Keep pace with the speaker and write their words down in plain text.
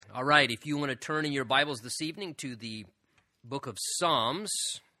All right, if you want to turn in your Bibles this evening to the book of Psalms,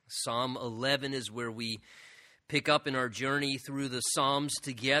 Psalm 11 is where we pick up in our journey through the Psalms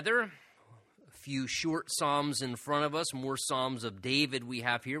together. A few short Psalms in front of us, more Psalms of David we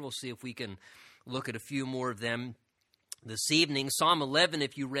have here. We'll see if we can look at a few more of them this evening. Psalm 11,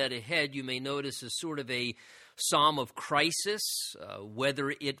 if you read ahead, you may notice is sort of a psalm of crisis,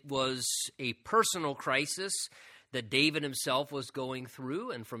 whether it was a personal crisis that David himself was going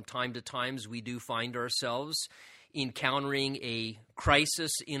through, and from time to time we do find ourselves encountering a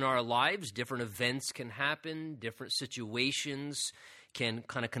crisis in our lives. Different events can happen, different situations can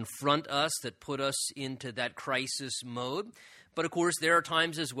kind of confront us that put us into that crisis mode. But of course, there are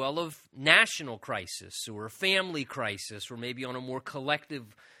times as well of national crisis or a family crisis, or maybe on a more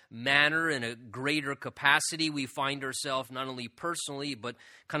collective manner in a greater capacity. We find ourselves not only personally, but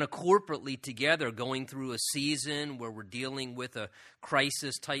kind of corporately together going through a season where we're dealing with a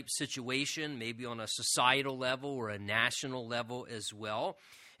crisis type situation, maybe on a societal level or a national level as well.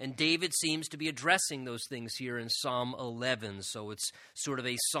 And David seems to be addressing those things here in Psalm 11. So it's sort of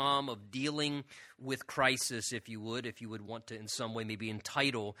a psalm of dealing with crisis, if you would want to in some way maybe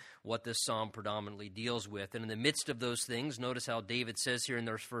entitle what this psalm predominantly deals with. And in the midst of those things, notice how David says here in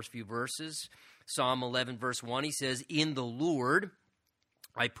those first few verses, Psalm 11 verse 1, he says, "In the Lord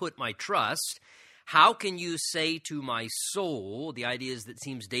I put my trust. How can you say to my soul," the idea is that it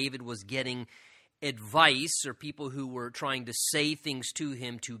seems David was getting advice or people who were trying to say things to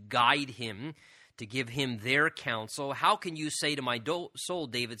him to guide him, to give him their counsel. "How can you say to my soul,"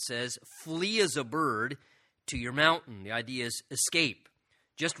 David says, "flee as a bird to your mountain?" The idea is escape.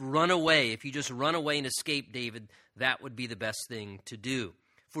 Just run away. If you just run away and escape, David, that would be the best thing to do.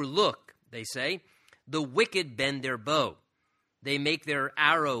 "For look," they say, "the wicked bend their bow. They make their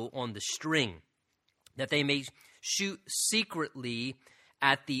arrow on the string, that they may shoot secretly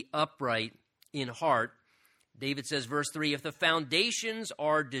at the upright in heart." David says, verse 3, "If the foundations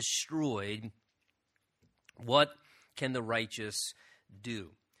are destroyed, what can the righteous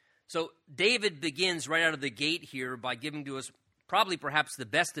do?" So David begins right out of the gate here by giving to us probably perhaps the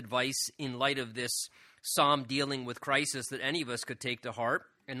best advice in light of this psalm dealing with crisis that any of us could take to heart,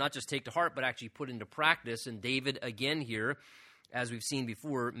 and not just take to heart, but actually put into practice. And David, again here, as we've seen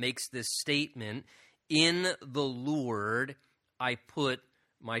before, makes this statement, "In the Lord I put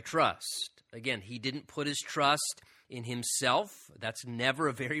my trust." Again, he didn't put his trust in himself. That's never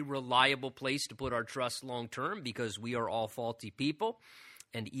a very reliable place to put our trust long term, because we are all faulty people.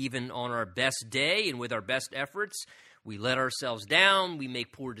 And even on our best day and with our best efforts, we let ourselves down. We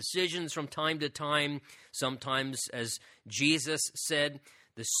make poor decisions from time to time. Sometimes, as Jesus said,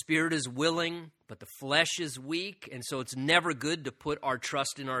 the spirit is willing, but the flesh is weak. And so it's never good to put our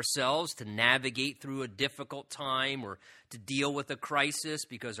trust in ourselves to navigate through a difficult time or to deal with a crisis,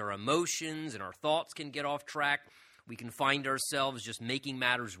 because our emotions and our thoughts can get off track. We can find ourselves just making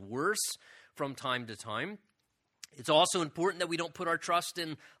matters worse from time to time. It's also important that we don't put our trust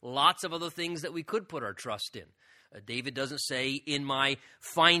in lots of other things that we could put our trust in. David doesn't say, "In my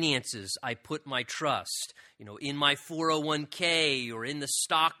finances, I put my trust, in my 401k or in the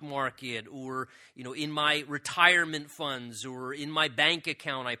stock market or, in my retirement funds or in my bank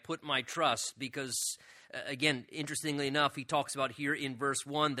account, I put my trust," because, again, interestingly enough, he talks about here in verse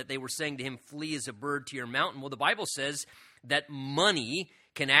 1 that they were saying to him, "Flee as a bird to your mountain." Well, the Bible says that money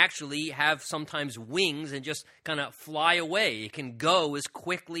can actually have sometimes wings and just kind of fly away. It can go as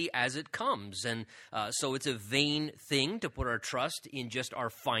quickly as it comes. And so it's a vain thing to put our trust in just our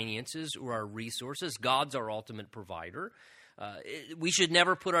finances or our resources. God's our ultimate provider. We should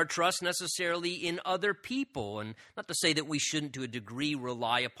never put our trust necessarily in other people. And not to say that we shouldn't to a degree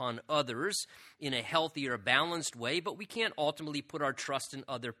rely upon others in a healthy or balanced way, but we can't ultimately put our trust in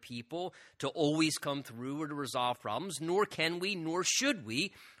other people to always come through or to resolve problems, nor can we, nor should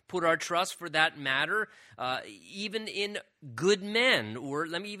we put our trust, for that matter, even in good men, or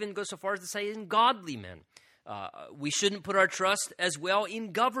let me even go so far as to say in godly men. We shouldn't put our trust as well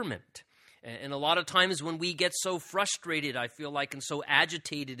in government. And a lot of times when we get so frustrated, I feel like, and so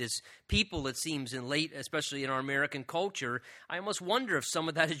agitated as people, it seems, especially in our American culture, I almost wonder if some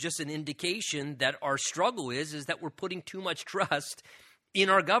of that is just an indication that our struggle is that we're putting too much trust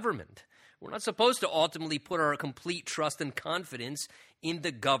in our government. We're not supposed to ultimately put our complete trust and confidence in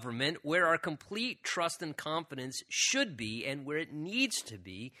the government. Where our complete trust and confidence should be, and where it needs to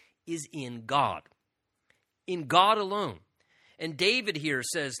be, is in God. In God alone. And David here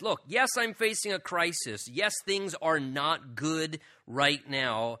says, look, yes, I'm facing a crisis. Yes, things are not good right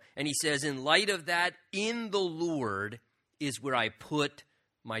now. And he says, in light of that, in the Lord is where I put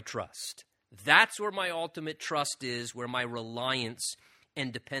my trust. That's where my ultimate trust is, where my reliance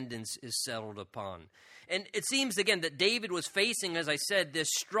and dependence is settled upon. And it seems, again, that David was facing, as I said, this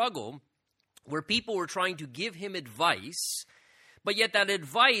struggle where people were trying to give him advice, but yet that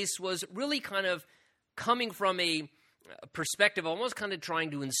advice was really kind of coming from a perspective, almost kind of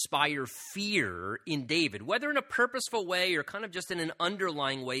trying to inspire fear in David, whether in a purposeful way or kind of just in an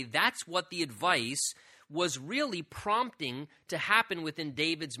underlying way. That's what the advice was really prompting to happen within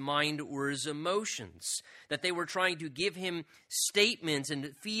David's mind or his emotions, that they were trying to give him statements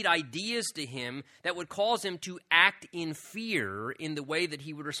and feed ideas to him that would cause him to act in fear in the way that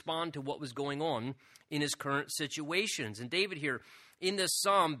he would respond to what was going on in his current situations. And David here in this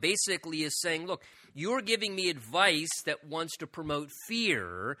psalm basically is saying, look, you're giving me advice that wants to promote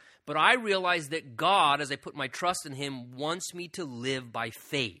fear, but I realize that God, as I put my trust in him, wants me to live by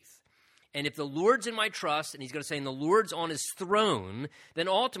faith. And if the Lord's in my trust, and he's going to say, and the Lord's on his throne, then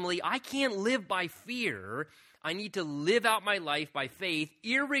ultimately I can't live by fear. I need to live out my life by faith,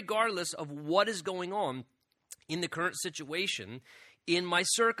 irregardless of what is going on in the current situation, in my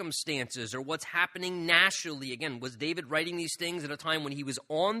circumstances, or what's happening nationally. Again, was David writing these things at a time when he was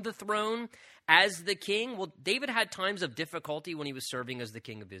on the throne as the king? Well, David had times of difficulty when he was serving as the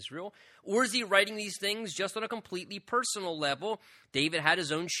king of Israel. Or is he writing these things just on a completely personal level? David had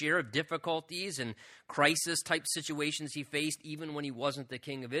his own share of difficulties and crisis-type situations he faced even when he wasn't the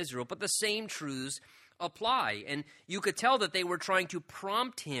king of Israel. But the same truths apply. And you could tell that they were trying to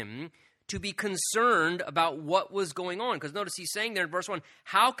prompt him to be concerned about what was going on. Because notice he's saying there in verse 1,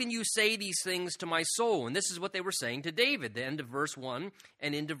 how can you say these things to my soul? And this is what they were saying to David, the end of verse 1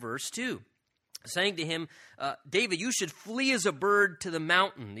 and into verse 2. Saying to him, David, you should flee as a bird to the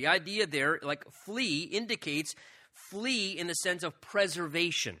mountain. The idea there, like flee, indicates flee in the sense of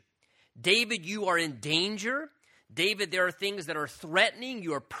preservation. David, you are in danger. David, there are things that are threatening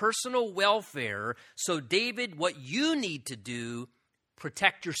your personal welfare. So David, what you need to do,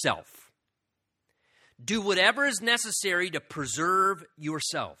 protect yourself. Do whatever is necessary to preserve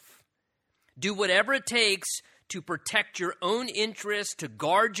yourself. Do whatever it takes to protect your own interests, to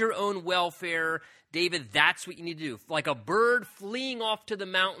guard your own welfare. David, that's what you need to do. Like a bird fleeing off to the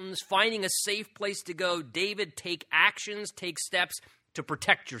mountains, finding a safe place to go, David, take actions, take steps to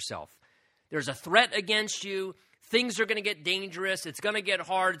protect yourself. There's a threat against you. Things are going to get dangerous. It's going to get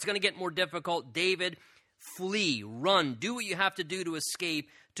hard. It's going to get more difficult. David, flee, run, do what you have to do to escape,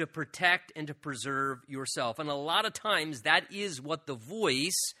 to protect and to preserve yourself. And a lot of times that is what the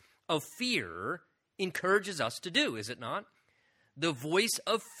voice of fear encourages us to do, is it not? The voice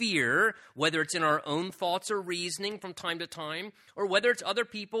of fear, whether it's in our own thoughts or reasoning from time to time, or whether it's other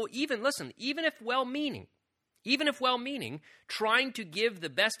people, even if well-meaning, trying to give the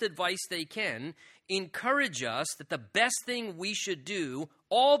best advice they can, encourage us that the best thing we should do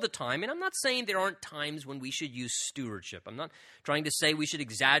all the time, and I'm not saying there aren't times when we should use stewardship. I'm not trying to say we should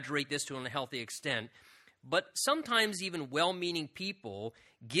exaggerate this to an unhealthy extent, but sometimes even well-meaning people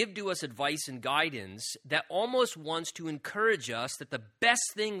give to us advice and guidance that almost wants to encourage us that the best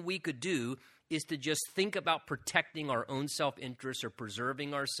thing we could do is to just think about protecting our own self-interest or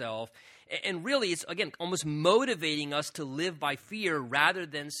preserving ourselves. And really, it's, again, almost motivating us to live by fear rather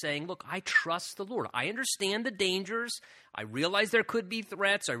than saying, look, I trust the Lord. I understand the dangers. I realize there could be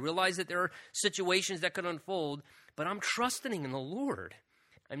threats. I realize that there are situations that could unfold, but I'm trusting in the Lord.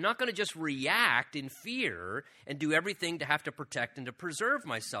 I'm not going to just react in fear and do everything to have to protect and to preserve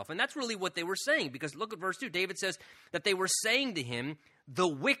myself. And that's really what they were saying, because look at verse 2. David says that they were saying to him, the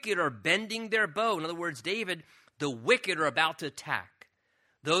wicked are bending their bow. In other words, David, the wicked are about to attack.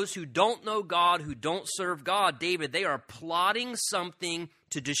 Those who don't know God, who don't serve God, David, they are plotting something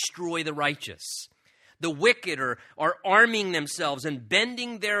to destroy the righteous. The wicked are arming themselves and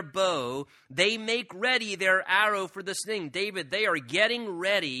bending their bow. They make ready their arrow for this thing. David, they are getting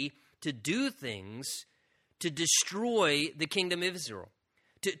ready to do things to destroy the kingdom of Israel,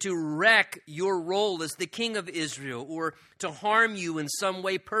 to wreck your role as the king of Israel, or to harm you in some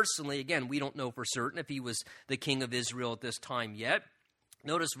way personally. Again, we don't know for certain if he was the king of Israel at this time yet.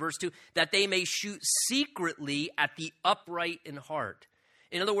 Notice verse 2, that they may shoot secretly at the upright in heart.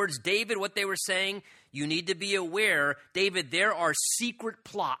 In other words, David, what they were saying, you need to be aware, David, there are secret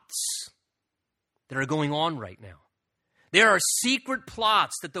plots that are going on right now. There are secret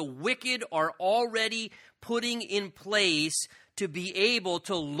plots that the wicked are already putting in place to be able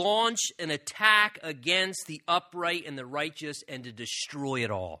to launch an attack against the upright and the righteous and to destroy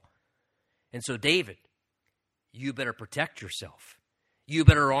it all. And so, David, you better protect yourself. You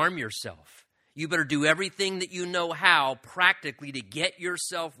better arm yourself. You better do everything that you know how practically to get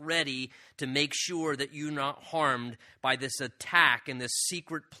yourself ready to make sure that you're not harmed by this attack and this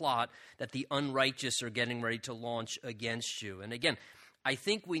secret plot that the unrighteous are getting ready to launch against you. And again, I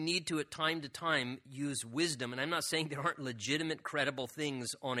think we need to time use wisdom. And I'm not saying there aren't legitimate, credible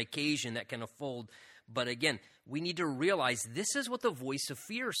things on occasion that can unfold. But again, we need to realize this is what the voice of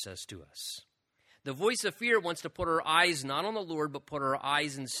fear says to us. The voice of fear wants to put our eyes not on the Lord, but put our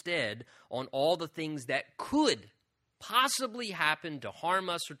eyes instead on all the things that could possibly happen to harm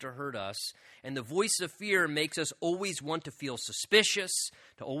us or to hurt us. And the voice of fear makes us always want to feel suspicious,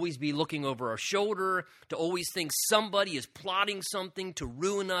 to always be looking over our shoulder, to always think somebody is plotting something to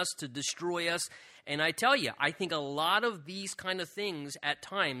ruin us, to destroy us. And I tell you, I think a lot of these kind of things at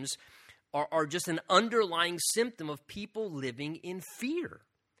times are just an underlying symptom of people living in fear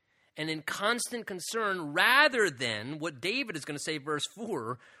and in constant concern, rather than what David is going to say, verse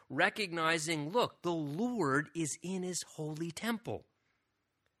 4, recognizing, look, the Lord is in his holy temple.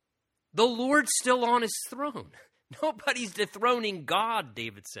 The Lord's still on his throne. Nobody's dethroning God,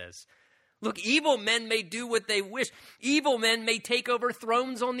 David says. Look, evil men may do what they wish. Evil men may take over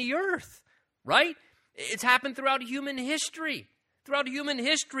thrones on the earth, right? It's happened throughout human history. Throughout human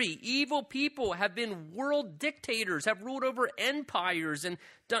history, evil people have been world dictators, have ruled over empires, and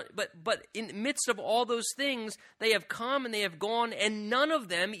done, but in the midst of all those things, they have come and they have gone, and none of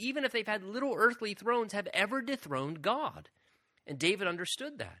them, even if they've had little earthly thrones, have ever dethroned God. And David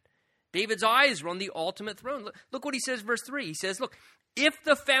understood that. David's eyes were on the ultimate throne. Look what he says, verse 3. He says, look, if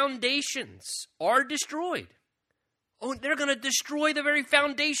the foundations are destroyed, oh, they're going to destroy the very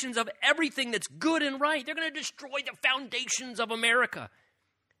foundations of everything that's good and right. They're going to destroy the foundations of America.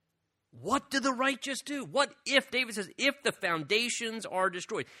 What do the righteous do? What if, David says, if the foundations are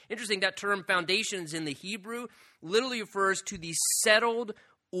destroyed? Interesting, that term foundations in the Hebrew literally refers to the settled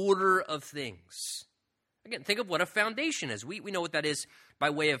order of things. Again, think of what a foundation is. We know what that is by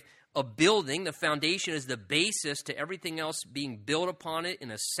way of a building. The foundation is the basis to everything else being built upon it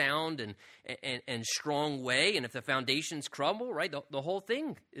in a sound and strong way. And if the foundations crumble, right, the whole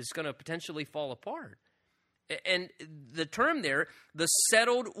thing is going to potentially fall apart. And the term there, the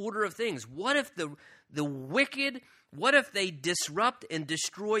settled order of things. What if the wicked, what if they disrupt and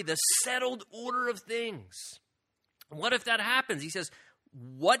destroy the settled order of things? What if that happens? He says,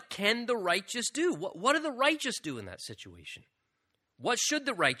 what can the righteous do? What do the righteous do in that situation? What should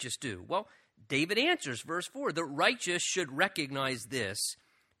the righteous do? Well, David answers, verse 4, the righteous should recognize this,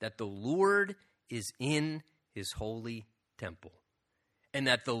 that the Lord is in his holy temple, and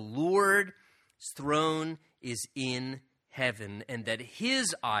that the Lord's throne is in heaven, and that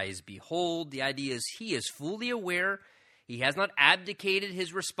his eyes behold. The idea is he is fully aware. He has not abdicated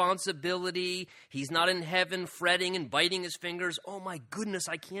his responsibility. He's not in heaven fretting and biting his fingers. Oh my goodness,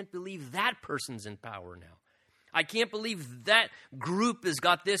 I can't believe that person's in power now. I can't believe that group has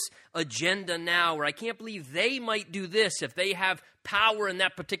got this agenda now, or I can't believe they might do this if they have power in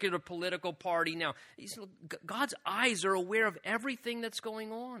that particular political party now. God's eyes are aware of everything that's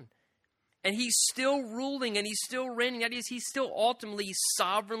going on. And he's still ruling and he's still reigning. That is, he's still ultimately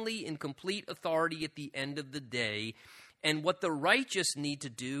sovereignly in complete authority at the end of the day. And what the righteous need to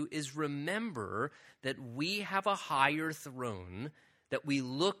do is remember that we have a higher throne that we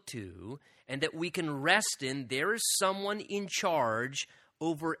look to and that we can rest in. There is someone in charge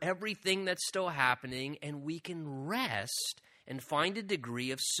over everything that's still happening, and we can rest and find a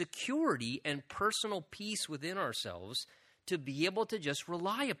degree of security and personal peace within ourselves to be able to just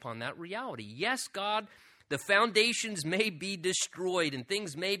rely upon that reality. Yes, God, the foundations may be destroyed and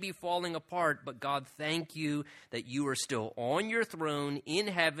things may be falling apart, but God, thank you that you are still on your throne in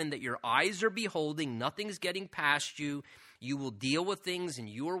heaven, that your eyes are beholding, nothing's getting past you. You will deal with things in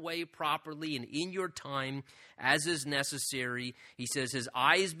your way properly and in your time as is necessary. He says his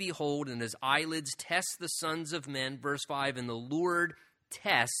eyes behold and his eyelids test the sons of men. Verse 5, and the Lord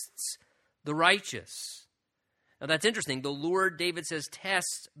tests the righteous. Now that's interesting. The Lord, David says,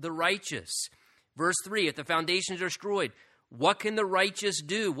 tests the righteous. Verse 3, if the foundations are destroyed, what can the righteous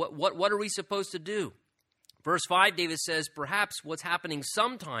do? What are we supposed to do? Verse 5, David says, perhaps what's happening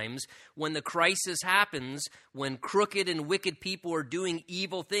sometimes when the crisis happens, when crooked and wicked people are doing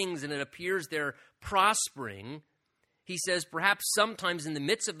evil things and it appears they're prospering, he says perhaps sometimes in the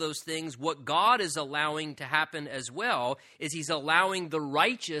midst of those things, what God is allowing to happen as well is he's allowing the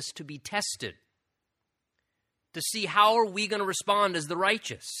righteous to be tested, to see how are we going to respond as the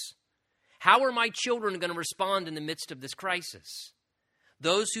righteous. How are my children going to respond in the midst of this crisis?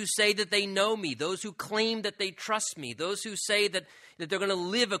 Those who say that they know me, those who claim that they trust me, those who say that they're going to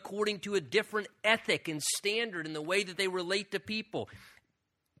live according to a different ethic and standard in the way that they relate to people.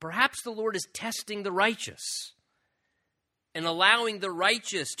 Perhaps the Lord is testing the righteous. and allowing the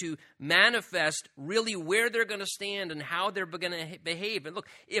righteous to manifest really where they're going to stand and how they're going to behave. And look,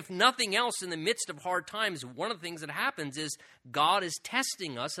 if nothing else, in the midst of hard times, one of the things that happens is God is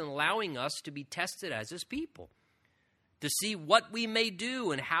testing us and allowing us to be tested as his people, to see what we may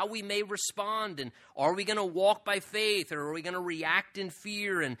do and how we may respond. And are we going to walk by faith, or are we going to react in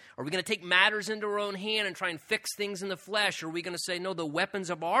fear? And are we going to take matters into our own hand and try and fix things in the flesh? Or are we going to say, no, the weapons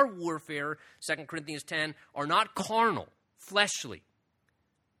of our warfare, 2 Corinthians 10, are not carnal, fleshly,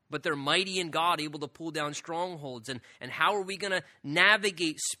 but they're mighty in God, able to pull down strongholds. And how are we going to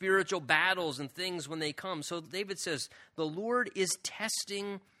navigate spiritual battles and things when they come? So David says, the Lord is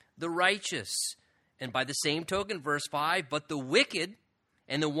testing the righteous. And by the same token, verse 5, but the wicked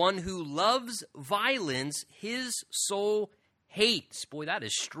and the one who loves violence, his soul hates. Boy, that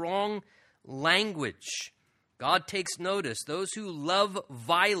is strong language. God takes notice. Those who love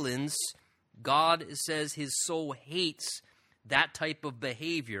violence, God says his soul hates that type of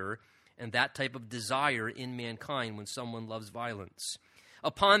behavior and that type of desire in mankind when someone loves violence.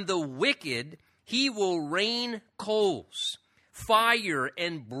 Upon the wicked, he will rain coals. Fire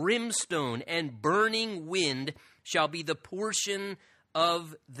and brimstone and burning wind shall be the portion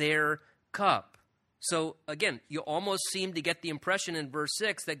of their cup. So again, you almost seem to get the impression in verse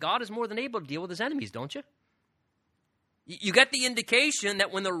 6 that God is more than able to deal with his enemies, don't you? You get the indication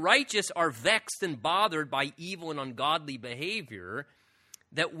that when the righteous are vexed and bothered by evil and ungodly behavior,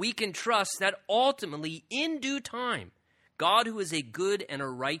 that we can trust that ultimately, in due time, God, who is a good and a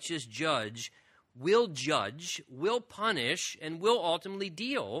righteous judge, will judge, will punish, and will ultimately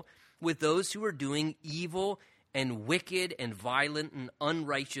deal with those who are doing evil and wicked and violent and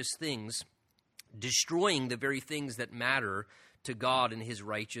unrighteous things, destroying the very things that matter to God in his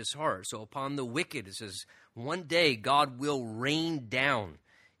righteous heart. So upon the wicked, it says, one day God will rain down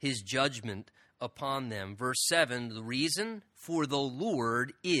his judgment upon them. Verse 7, the reason, for the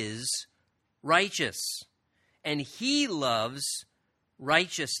Lord is righteous, and he loves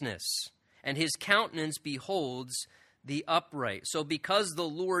righteousness, and his countenance beholds the upright. So because the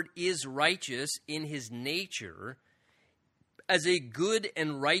Lord is righteous in his nature, as a good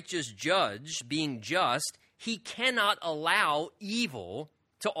and righteous judge, being just, he cannot allow evil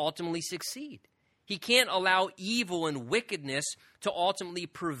to ultimately succeed. He can't allow evil and wickedness to ultimately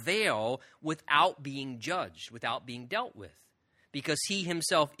prevail without being judged, without being dealt with. Because he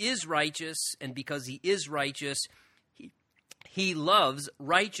himself is righteous, and because he is righteous, he loves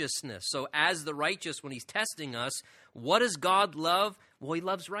righteousness. So as the righteous, when he's testing us, what does God love? Well, he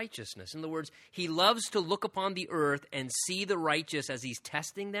loves righteousness. In other words, he loves to look upon the earth and see the righteous as he's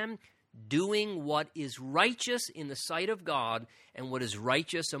testing them, doing what is righteous in the sight of God and what is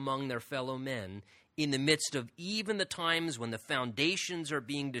righteous among their fellow men in the midst of even the times when the foundations are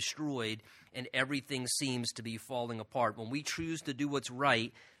being destroyed and everything seems to be falling apart. When we choose to do what's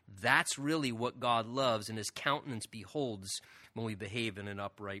right, that's really what God loves, and his countenance beholds when we behave in an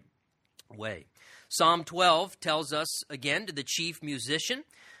upright way. Psalm 12 tells us, again, to the chief musician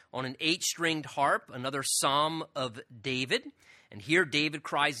on an 8-stringed harp, another psalm of David. And here David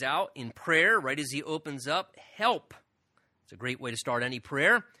cries out in prayer right as he opens up, help. It's a great way to start any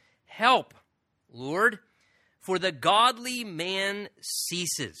prayer. Help, Lord, for the godly man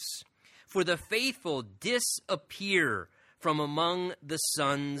ceases, for the faithful disappear from among the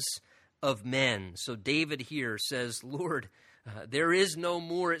sons of men. So David here says, Lord, there is no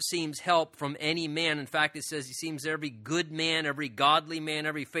more, it seems, help from any man. In fact, it says it seems every good man, every godly man,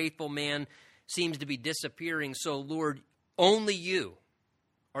 every faithful man seems to be disappearing. So, Lord, only you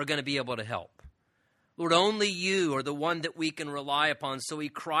are going to be able to help. Lord, only you are the one that we can rely upon. So he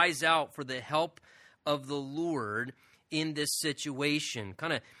cries out for the help of the Lord in this situation.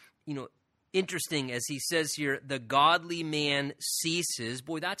 Kind of, interesting as he says here, the godly man ceases.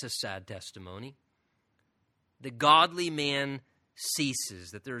 Boy, that's a sad testimony. The godly man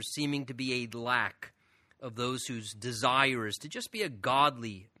ceases, that there's seeming to be a lack of those whose desire is to just be a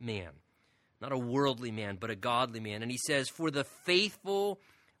godly man. Not a worldly man, but a godly man. And he says, for the faithful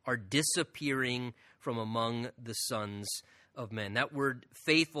are disappearing from among the sons of men. That word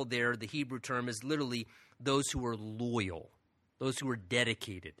faithful there, the Hebrew term, is literally those who are loyal, those who are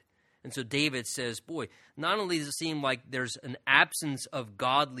dedicated. And so David says, boy, not only does it seem like there's an absence of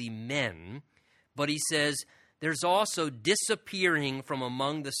godly men, but he says there's also disappearing from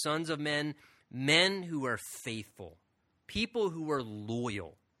among the sons of men, men who are faithful, people who are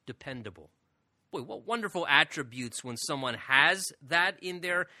loyal, dependable. Boy, what wonderful attributes when someone has that in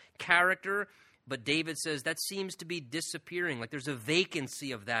their character. But David says that seems to be disappearing, like there's a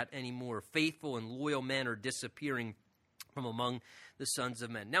vacancy of that anymore. Faithful and loyal men are disappearing from among the sons of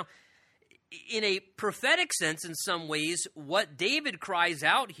men. Now, in a prophetic sense, in some ways, what David cries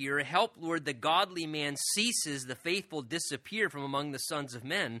out here, help, Lord, the godly man ceases, the faithful disappear from among the sons of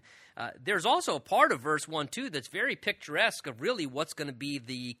men. There's also a part of verse 1, too, that's very picturesque of really what's going to be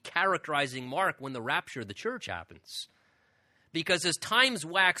the characterizing mark when the rapture of the church happens. Because as times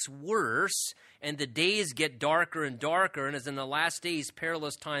wax worse and the days get darker and darker, and as in the last days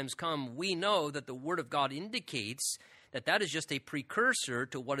perilous times come, we know that the Word of God indicates that is just a precursor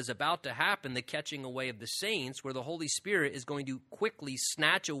to what is about to happen, the catching away of the saints, where the Holy Spirit is going to quickly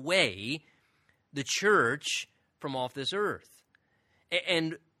snatch away the church from off this earth.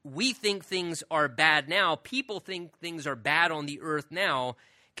 And we think things are bad now. People think things are bad on the earth now.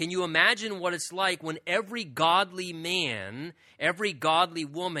 Can you imagine what it's like when every godly man, every godly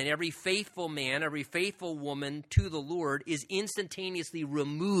woman, every faithful man, every faithful woman to the Lord is instantaneously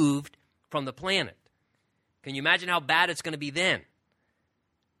removed from the planet? Can you imagine how bad it's going to be then?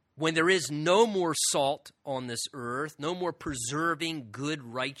 When there is no more salt on this earth, no more preserving good,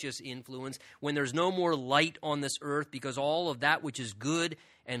 righteous influence, when there's no more light on this earth because all of that which is good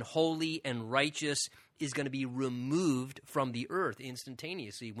and holy and righteous is going to be removed from the earth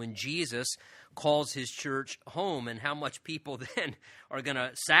instantaneously when Jesus calls his church home, and how much people then are going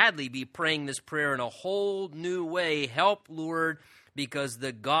to sadly be praying this prayer in a whole new way. Help, Lord, because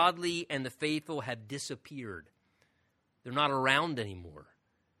the godly and the faithful have disappeared. They're not around anymore.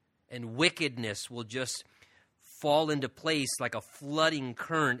 And wickedness will just fall into place like a flooding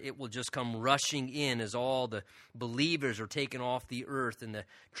current. It will just come rushing in as all the believers are taken off the earth and the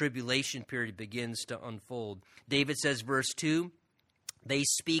tribulation period begins to unfold. David says, verse 2, they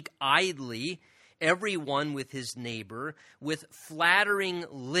speak idly, everyone with his neighbor, with flattering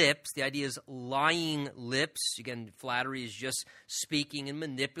lips. The idea is lying lips. Again, flattery is just speaking in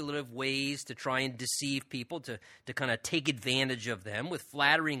manipulative ways to try and deceive people, to kind of take advantage of them. With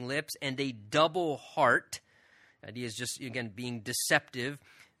flattering lips and a double heart. The idea is just, again, being deceptive.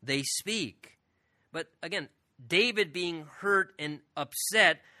 They speak. But again, David being hurt and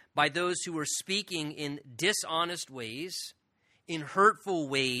upset by those who are speaking in dishonest ways, in hurtful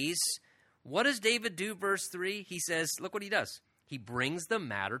ways. What does David do, verse 3? He says, look what he does. He brings the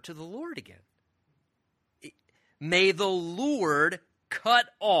matter to the Lord again. May the Lord cut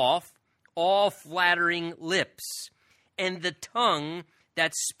off all flattering lips and the tongue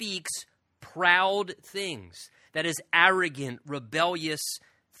that speaks proud things, that is arrogant, rebellious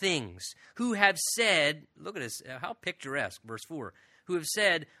things, who have said, look at this, how picturesque, verse 4, who have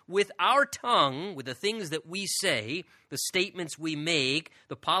said, with our tongue, with the things that we say, the statements we make,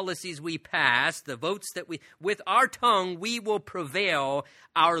 the policies we pass, the votes that with our tongue we will prevail.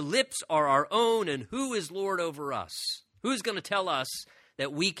 Our lips are our own, and who is Lord over us? Who's going to tell us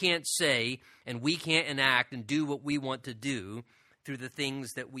that we can't say and we can't enact and do what we want to do through the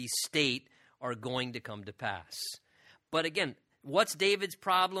things that we state are going to come to pass? But again, what's David's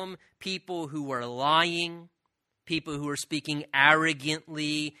problem? People who are lying, people who are speaking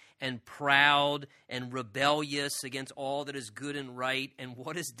arrogantly and proud and rebellious against all that is good and right. And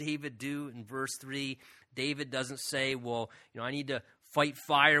what does David do in verse 3? David doesn't say, well, I need to fight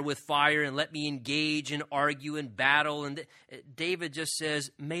fire with fire and let me engage and argue and battle. And David just says,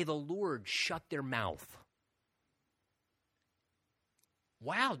 may the Lord shut their mouth.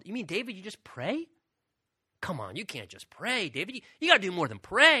 Wow, you mean, David, you just pray? Come on, you can't just pray, David. You got to do more than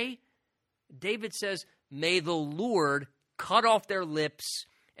pray. David says, may the Lord cut off their lips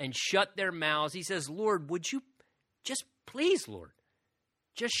and shut their mouths. He says, Lord, would you just, please, Lord,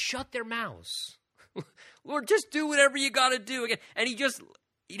 just shut their mouths. Lord, just do whatever you got to do. Again, and he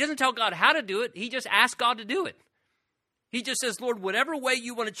doesn't tell God how to do it. He just asks God to do it. He just says, Lord, whatever way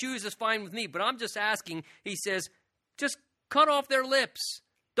you want to choose is fine with me. But I'm just asking, he says, just cut off their lips.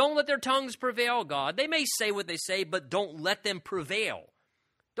 Don't let their tongues prevail, God. They may say what they say, but don't let them prevail.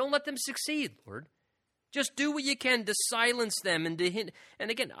 Don't let them succeed, Lord. Just do what you can to silence them and to hint.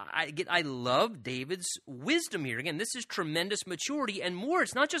 And again, I love David's wisdom here. Again, this is tremendous maturity. And more,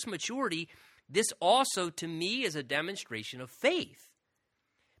 it's not just maturity. This also, to me, is a demonstration of faith.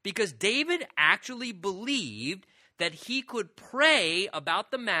 Because David actually believed that he could pray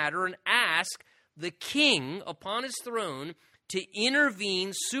about the matter and ask the king upon his throne to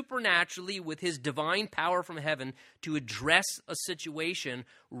intervene supernaturally with his divine power from heaven to address a situation,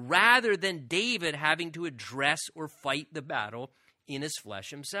 rather than David having to address or fight the battle in his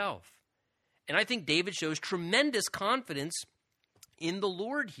flesh himself. And I think David shows tremendous confidence in the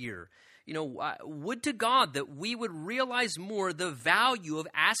Lord here. Would to God that we would realize more the value of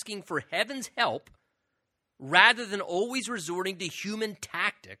asking for heaven's help rather than always resorting to human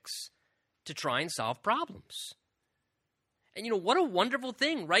tactics to try and solve problems. And what a wonderful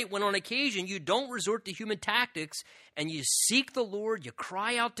thing, right? When on occasion you don't resort to human tactics and you seek the Lord, you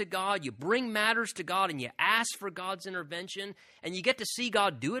cry out to God, you bring matters to God, and you ask for God's intervention, and you get to see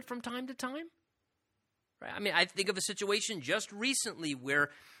God do it from time to time. Right? I mean, I think of a situation just recently where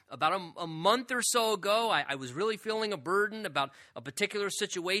about a month or so ago, I was really feeling a burden about a particular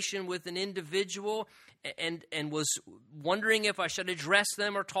situation with an individual and was wondering if I should address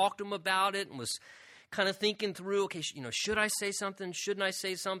them or talk to them about it, and was kind of thinking through, okay, should I say something? Shouldn't I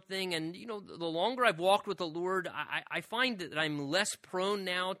say something? And, the longer I've walked with the Lord, I find that I'm less prone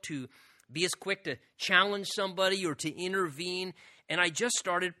now to be as quick to challenge somebody or to intervene. And I just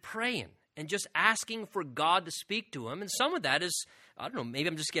started praying and just asking for God to speak to him. And some of that is, I don't know, maybe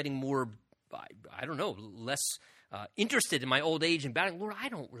I'm just getting more, less interested in my old age and battling. Lord, I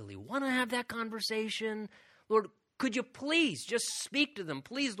don't really want to have that conversation. Lord, could you please just speak to them?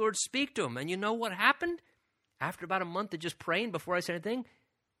 Please, Lord, speak to them. And you know what happened? After about a month of just praying before I said anything,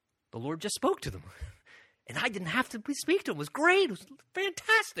 the Lord just spoke to them. And I didn't have to speak to them. It was great. It was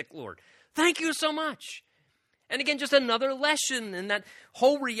fantastic, Lord. Thank you so much. And again, just another lesson in that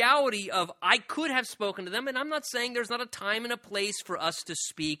whole reality of I could have spoken to them. And I'm not saying there's not a time and a place for us to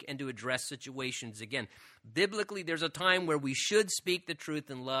speak and to address situations. Again, biblically, there's a time where we should speak the truth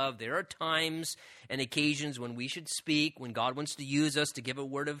in love. There are times and occasions when we should speak, when God wants to use us to give a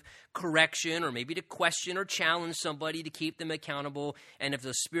word of correction or maybe to question or challenge somebody to keep them accountable. And if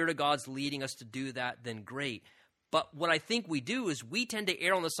the Spirit of God's leading us to do that, then great. But what I think we do is we tend to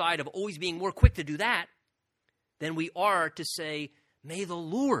err on the side of always being more quick to do that than we are to say, may the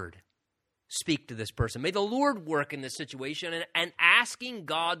Lord speak to this person. May the Lord work in this situation, and asking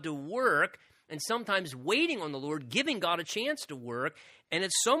God to work, and sometimes waiting on the Lord, giving God a chance to work. And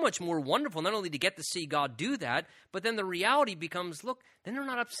it's so much more wonderful not only to get to see God do that, but then the reality becomes, look, then they're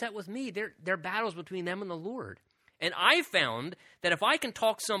not upset with me. They're battles between them and the Lord. And I found that if I can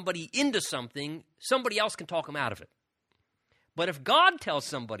talk somebody into something, somebody else can talk them out of it. But if God tells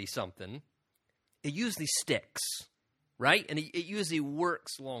somebody something, it usually sticks, right? And it usually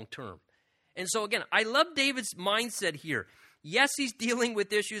works long term. And so again, I love David's mindset here. Yes, he's dealing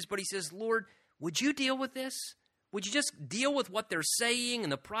with issues, but he says, Lord, would you deal with this? Would you just deal with what they're saying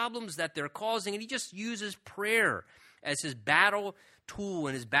and the problems that they're causing? And he just uses prayer as his battle tool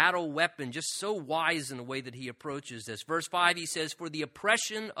and his battle weapon, just so wise in the way that he approaches this. Verse 5, he says, for the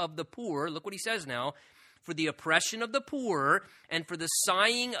oppression of the poor, look what he says now, for the oppression of the poor and for the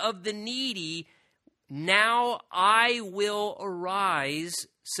sighing of the needy, now I will arise,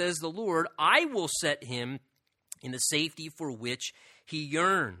 says the Lord. I will set him in the safety for which he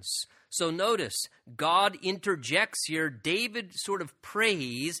yearns. So notice, God interjects here. David sort of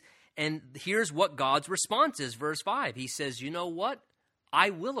prays, and here's what God's response is. Verse 5, he says, you know what? I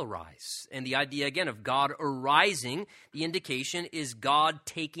will arise. And the idea, again, of God arising, the indication is God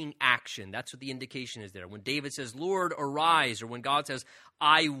taking action. That's what the indication is there. When David says, Lord, arise, or when God says,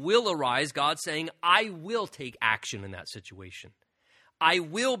 I will arise, God's saying, I will take action in that situation. I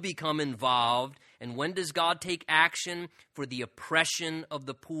will become involved. And when does God take action? For the oppression of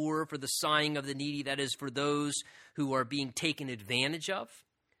the poor, for the sighing of the needy, that is, for those who are being taken advantage of,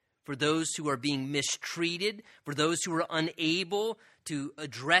 for those who are being mistreated, for those who are unable to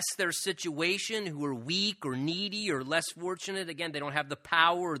address their situation, who are weak or needy or less fortunate. Again, they don't have the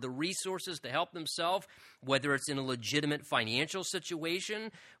power or the resources to help themselves, whether it's in a legitimate financial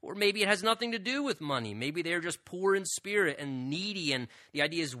situation, or maybe it has nothing to do with money. Maybe they're just poor in spirit and needy, and the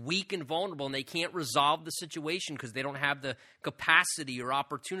idea is weak and vulnerable, and they can't resolve the situation because they don't have the capacity or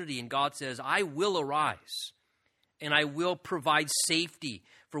opportunity. And God says, I will arise, and I will provide safety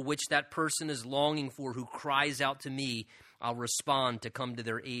for which that person is longing for, who cries out to me. I'll respond to come to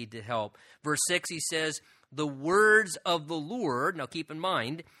their aid to help. Verse 6, he says, the words of the Lord, now keep in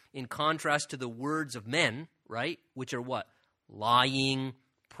mind, in contrast to the words of men, right, which are what? Lying,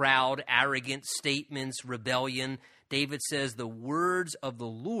 proud, arrogant statements, rebellion. David says the words of the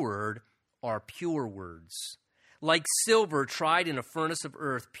Lord are pure words, like silver tried in a furnace of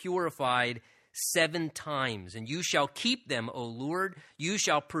earth, purified 7 times. And you shall keep them, O Lord. You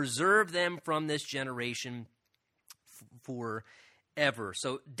shall preserve them from this generation forever.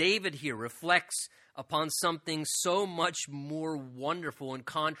 So David here reflects upon something so much more wonderful in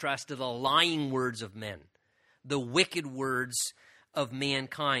contrast to the lying words of men, the wicked words of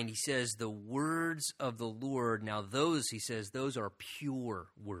mankind. He says the words of the Lord. Now those, he says, those are pure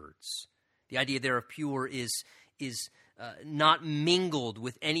words. The idea there of pure is not mingled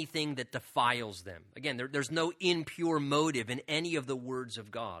with anything that defiles them. Again, there's no impure motive in any of the words of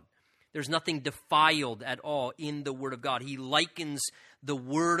God. There's nothing defiled at all in the Word of God. He likens the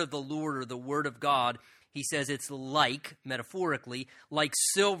Word of the Lord, or the Word of God. He says it's like, metaphorically, like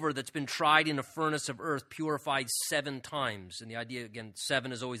silver that's been tried in a furnace of earth, purified 7 times. And the idea, again,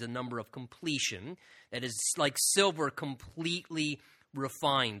 7 is always a number of completion. That is like silver completely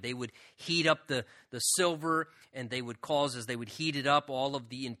refined. They would heat up the silver, and they would cause, as they would heat it up, all of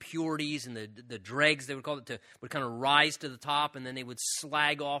the impurities and the dregs, they would call it, would kind of rise to the top, and then they would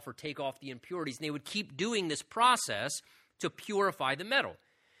slag off or take off the impurities. And they would keep doing this process to purify the metal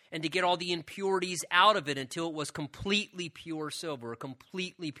and to get all the impurities out of it until it was completely pure silver or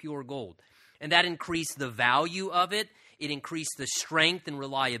completely pure gold. And that increased the value of it. It increased the strength and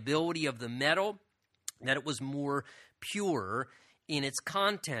reliability of the metal, that it was more pure in its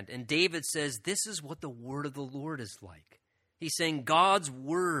content. And David says this is what the word of the Lord is like. He's saying God's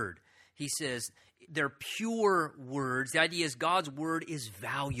word, he says, they're pure words. The idea is God's word is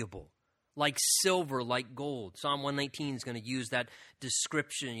valuable, like silver, like gold. Psalm 119 is going to use that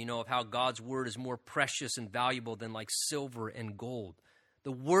description, of how God's word is more precious and valuable than like silver and gold.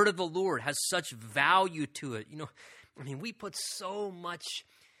 The word of the Lord has such value to it. We put so much,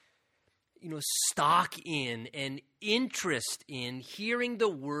 stock in and interest in hearing the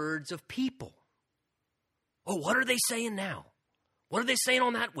words of people. Oh, what are they saying now? What are they saying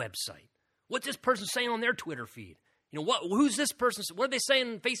on that website? What's this person saying on their Twitter feed? Who's this person? What are they saying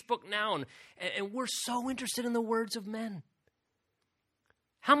on Facebook now? And we're so interested in the words of men.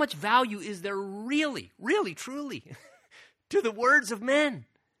 How much value is there really, truly, to the words of men?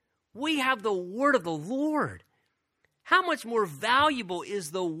 We have the word of the Lord. How much more valuable is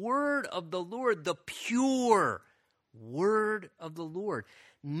the word of the Lord, the pure word of the Lord?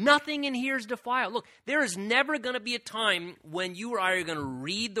 Nothing in here is defiled. Look, there is never going to be a time when you are either going to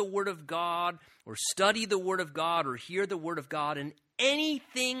read the word of God or study the word of God or hear the word of God, and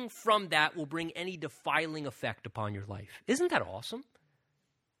anything from that will bring any defiling effect upon your life. Isn't that awesome?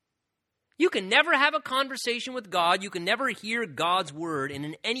 You can never have a conversation with God. You can never hear God's word and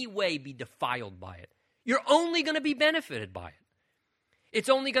in any way be defiled by it. You're only going to be benefited by it. It's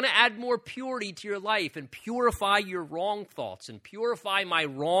only going to add more purity to your life and purify your wrong thoughts and purify my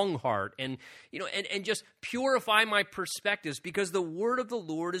wrong heart and just purify my perspectives, because the word of the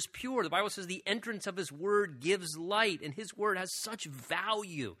Lord is pure. The Bible says the entrance of his word gives light, and his word has such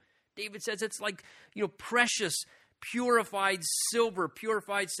value. David says it's like, precious, purified silver,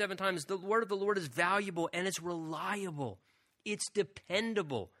 purified 7 times. The word of the Lord is valuable, and it's reliable. It's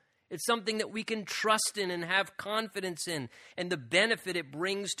dependable. It's something that we can trust in and have confidence in, and the benefit it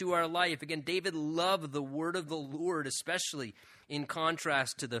brings to our life. Again, David loved the word of the Lord, especially in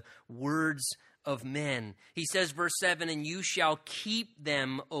contrast to the words of men. He says, verse 7, "And you shall keep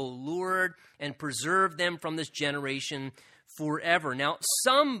them, O Lord, and preserve them from this generation forever." Now,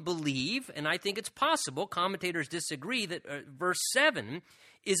 some believe, and I think it's possible, commentators disagree, that verse 7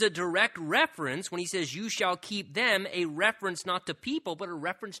 is a direct reference when he says, "You shall keep them," a reference not to people, but a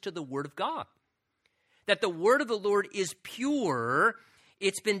reference to the word of God. That the word of the Lord is pure,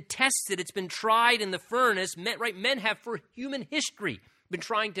 it's been tested, it's been tried in the furnace. Men have for human history been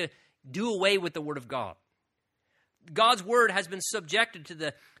trying to do away with the word of God. God's word has been subjected to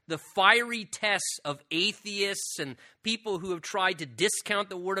the fiery tests of atheists and people who have tried to discount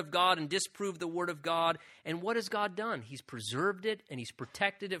the word of God and disprove the word of God. And what has God done? He's preserved it and he's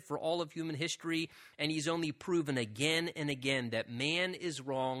protected it for all of human history. And he's only proven again and again that man is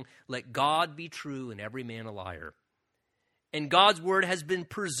wrong. Let God be true and every man a liar. And God's word has been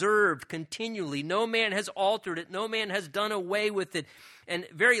preserved continually. No man has altered it. No man has done away with it. And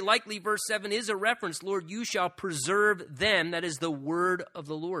very likely verse 7 is a reference. Lord, you shall preserve them. That is the word of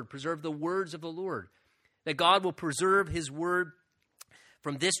the Lord. Preserve the words of the Lord. That God will preserve his word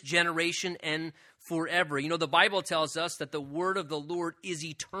from this generation and forever. The Bible tells us that the word of the Lord is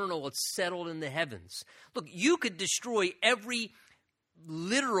eternal. It's settled in the heavens. Look, you could destroy every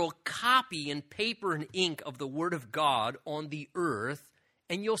literal copy in paper and ink of the word of God on the earth,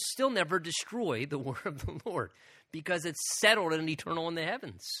 and you'll still never destroy the word of the Lord, because it's settled and eternal in the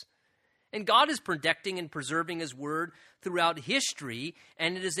heavens. And God is protecting and preserving his word throughout history,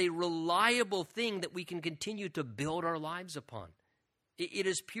 and it is a reliable thing that we can continue to build our lives upon. It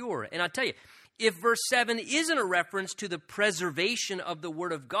is pure. And I tell you, if verse 7 isn't a reference to the preservation of the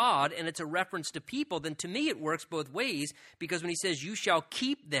word of God, and it's a reference to people, then to me it works both ways, because when he says, you shall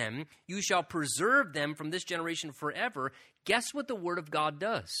keep them, you shall preserve them from this generation forever, guess what the word of God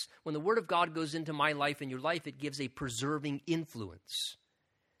does? When the word of God goes into my life and your life, it gives a preserving influence.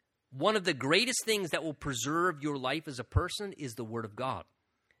 One of the greatest things that will preserve your life as a person is the word of God.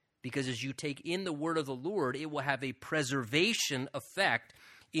 Because as you take in the word of the Lord, it will have a preservation effect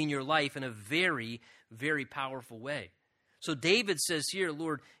in your life in a very, very powerful way. So David says here,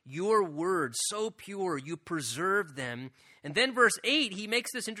 Lord, your word, so pure, you preserve them. And then verse 8, he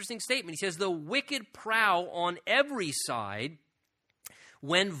makes this interesting statement. He says, the wicked prowl on every side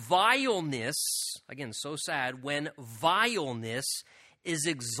when vileness, again, so sad, when vileness is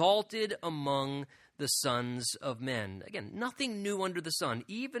exalted among the sons of men. Again, nothing new under the sun,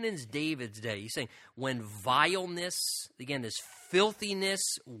 even in David's day. He's saying when vileness, again, this filthiness,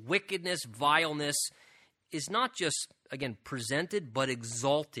 wickedness, vileness is not just, again, presented, but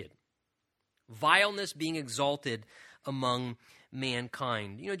exalted. Vileness being exalted among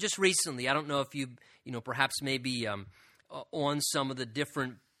mankind. Just recently, I don't know if you perhaps maybe on some of the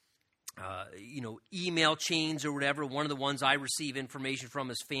different email chains or whatever. One of the ones I receive information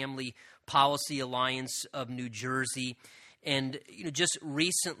from is Family Policy Alliance of New Jersey. And, just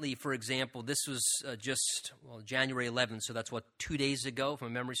recently, for example, this was January 11th, so that's 2 days ago, if my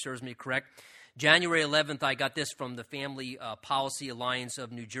memory serves me correct. January 11th, I got this from the Family Policy Alliance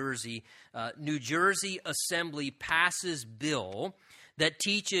of New Jersey. New Jersey Assembly passes bill that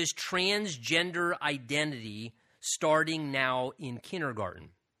teaches transgender identity starting now in kindergarten.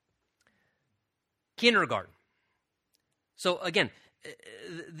 Kindergarten. So again,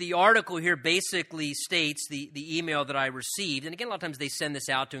 the article here basically states the email that I received, and again, a lot of times they send this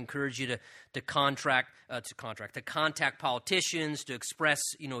out to encourage you to contact politicians, to express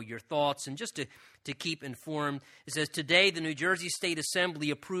your thoughts, and just to keep informed. It says today the New Jersey State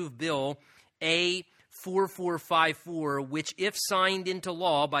Assembly approved Bill A4454, which, if signed into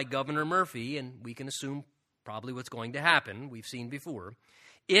law by Governor Murphy, and we can assume probably what's going to happen, we've seen before,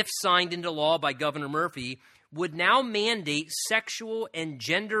 if signed into law by Governor Murphy, would now mandate sexual and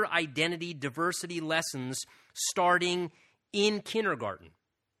gender identity diversity lessons starting in kindergarten.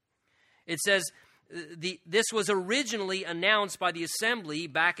 It says this was originally announced by the Assembly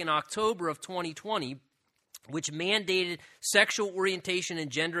back in October of 2020, which mandated sexual orientation and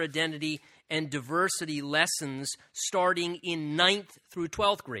gender identity and diversity lessons starting in 9th through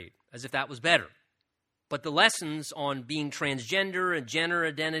 12th grade, as if that was better. But the lessons on being transgender and gender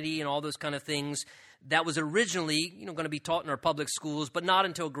identity and all those kind of things, that was originally going to be taught in our public schools, but not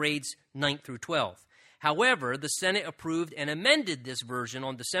until grades 9th through 12th. However, the Senate approved and amended this version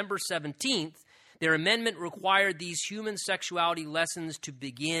on December 17th. Their amendment required these human sexuality lessons to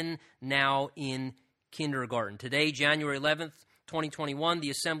begin now in kindergarten. Today, January 11th, 2021, the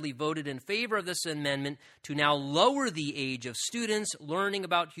Assembly voted in favor of this amendment to now lower the age of students learning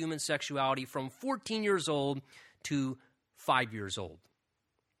about human sexuality from 14 years old to 5 years old.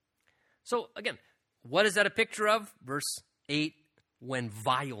 So, again, what is that a picture of? Verse 8, when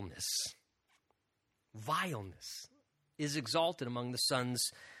vileness is exalted among the sons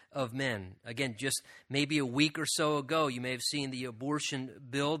of men. Again, just maybe a week or so ago, you may have seen the abortion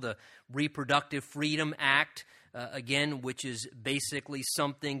bill, the Reproductive Freedom Act, which is basically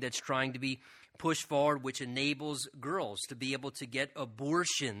something that's trying to be pushed forward, which enables girls to be able to get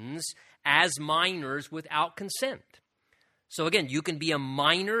abortions as minors without consent. So again, you can be a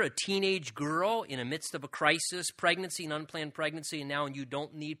minor, a teenage girl in the midst of a crisis, pregnancy, an unplanned pregnancy, and you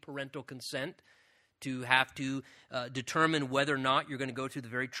don't need parental consent to have to determine whether or not you're going to go through the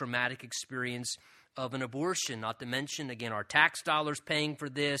very traumatic experience of an abortion. Not to mention, again, our tax dollars paying for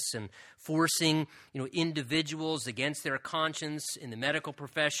this and forcing individuals against their conscience in the medical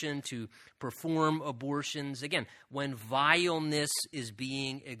profession to perform abortions. Again, when vileness is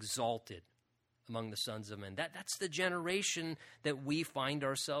being exalted among the sons of men. That's the generation that we find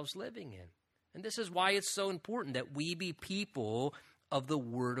ourselves living in. And this is why it's so important that we be people of the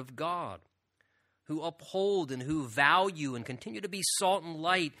Word of God, who uphold and who value and continue to be salt and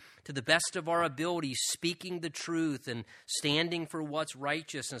light to the best of our ability, speaking the truth and standing for what's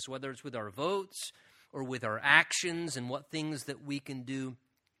righteousness, whether it's with our votes or with our actions and what things that we can do,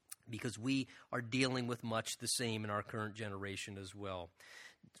 because we are dealing with much the same in our current generation as well.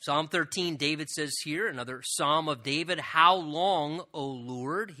 Psalm 13, David says here, another Psalm of David, "How long, O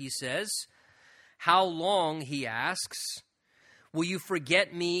Lord," he says, "how long," he asks, "will you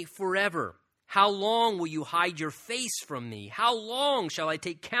forget me forever? How long will you hide your face from me? How long shall I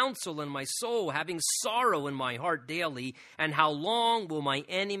take counsel in my soul, having sorrow in my heart daily? And how long will my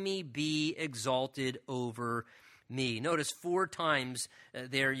enemy be exalted over me?" Notice 4 times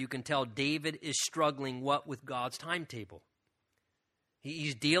there you can tell David is struggling with God's timetable.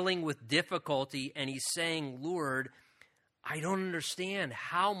 He's dealing with difficulty, and he's saying, "Lord, I don't understand.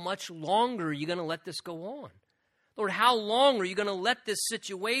 How much longer are you going to let this go on? Lord, how long are you going to let this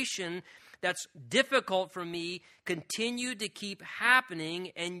situation that's difficult for me continue to keep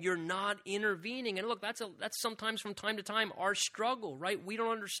happening, and you're not intervening?" And look, that's sometimes from time to time our struggle, right? We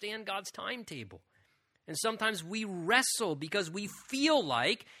don't understand God's timetable. And sometimes we wrestle because we feel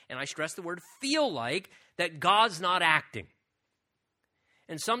like, and I stress the word feel like, that God's not acting.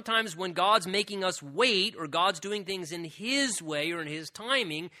 And sometimes when God's making us wait or God's doing things in His way or in His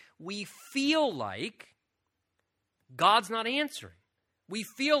timing, we feel like God's not answering. We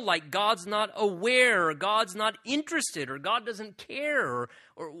feel like God's not aware or God's not interested or God doesn't care or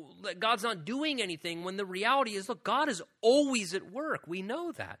that God's not doing anything when the reality is, look, God is always at work. We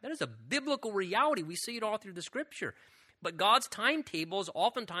know that. That is a biblical reality. We see it all through the Scripture. But God's timetables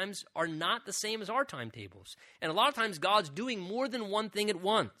oftentimes are not the same as our timetables. And a lot of times God's doing more than one thing at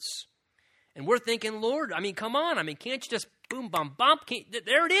once. And we're thinking, Lord, come on. Can't you just boom, bum, bump?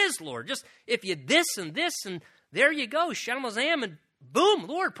 There it is, Lord. Just if you this and there you go, shalom azam, and boom,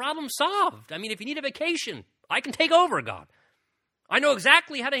 Lord, problem solved. If you need a vacation, I can take over, God. I know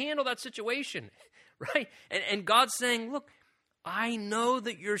exactly how to handle that situation, right? And God's saying, look, I know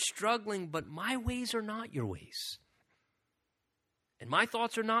that you're struggling, but my ways are not your ways. And my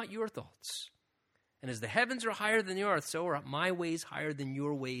thoughts are not your thoughts. And as the heavens are higher than the earth, so are my ways higher than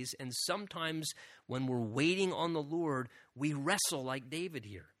your ways. And sometimes when we're waiting on the Lord, we wrestle like David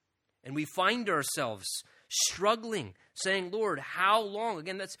here. And we find ourselves struggling, saying, Lord, how long?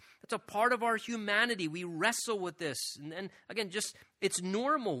 Again, that's a part of our humanity. We wrestle with this. And again, it's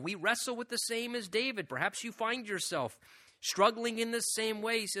normal. We wrestle with the same as David. Perhaps you find yourself struggling in the same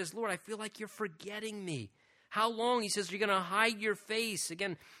way. He says, Lord, I feel like you're forgetting me. How long? He says, you're going to hide your face.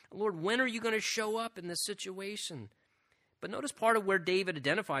 Again, Lord, when are you going to show up in this situation? But notice part of where David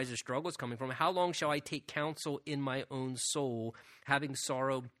identifies his struggle is coming from. How long shall I take counsel in my own soul, having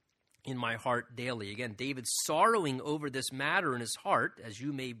sorrow in my heart daily? Again, David's sorrowing over this matter in his heart, as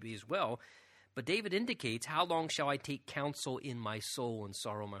you may be as well. But David indicates, how long shall I take counsel in my soul and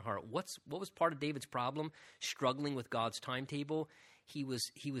sorrow in my heart? What was part of David's problem? Struggling with God's timetable. He was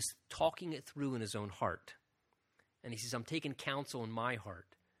talking it through in his own heart. And he says, I'm taking counsel in my heart.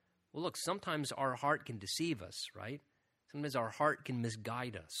 Well, look, sometimes our heart can deceive us, right? Sometimes our heart can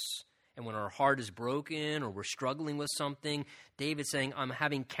misguide us. And when our heart is broken or we're struggling with something, David's saying, I'm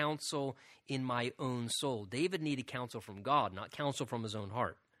having counsel in my own soul. David needed counsel from God, not counsel from his own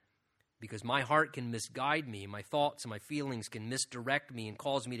heart. Because my heart can misguide me. My thoughts and my feelings can misdirect me and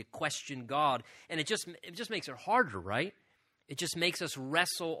cause me to question God. And it just makes it harder, right? It just makes us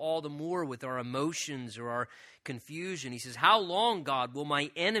wrestle all the more with our emotions or our confusion. He says, how long, God, will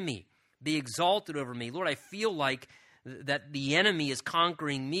my enemy be exalted over me? Lord, I feel like that the enemy is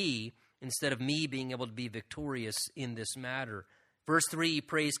conquering me instead of me being able to be victorious in this matter. Verse 3, he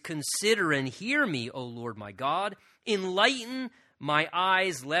prays, consider and hear me, O Lord my God. Enlighten my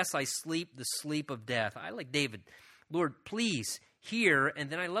eyes, lest I sleep the sleep of death. I like David. Lord, please hear. And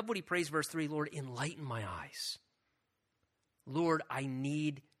then I love what he prays, verse 3, Lord, enlighten my eyes. Lord, I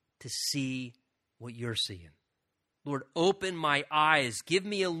need to see what you're seeing. Lord, open my eyes. Give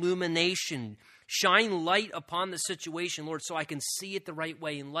me illumination. Shine light upon the situation, Lord, so I can see it the right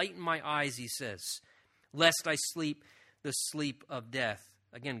way. Enlighten my eyes, he says, lest I sleep the sleep of death.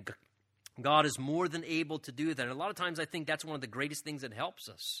 Again, God is more than able to do that. And a lot of times I think that's one of the greatest things that helps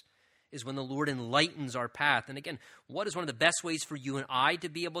us is when the Lord enlightens our path. And again, what is one of the best ways for you and I to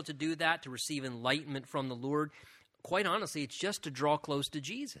be able to do that, to receive enlightenment from the Lord? Quite honestly, it's just to draw close to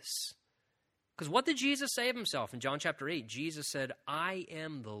Jesus. Because what did Jesus say of himself in John chapter 8? Jesus said, I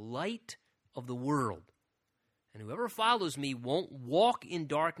am the light of the world. And whoever follows me won't walk in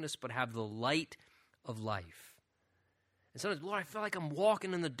darkness, but have the light of life. And sometimes, Lord, I feel like I'm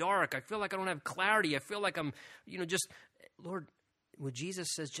walking in the dark. I feel like I don't have clarity. I feel like I'm, Lord, what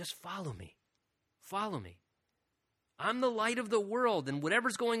Jesus says, just follow me. Follow me. I'm the light of the world, and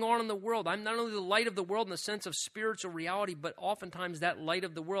whatever's going on in the world, I'm not only the light of the world in the sense of spiritual reality, but oftentimes that light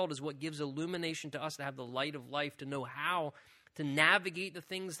of the world is what gives illumination to us to have the light of life, to know how to navigate the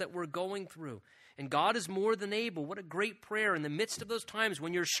things that we're going through. And God is more than able. What a great prayer in the midst of those times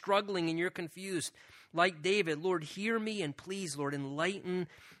when you're struggling and you're confused. Like David, Lord, hear me, and please, Lord, enlighten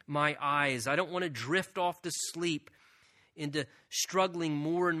my eyes. I don't want to drift off to sleep, into struggling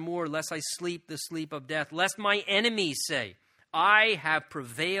more and more, lest I sleep the sleep of death, lest my enemies say, I have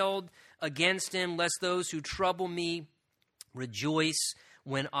prevailed against him, lest those who trouble me rejoice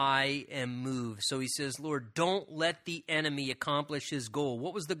when I am moved. So he says, Lord, don't let the enemy accomplish his goal.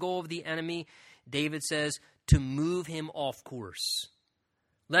 What was the goal of the enemy? David says, to move him off course.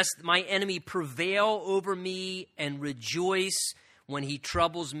 Lest my enemy prevail over me and rejoice when he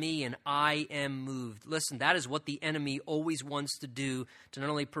troubles me and I am moved. Listen, that is what the enemy always wants to do, to not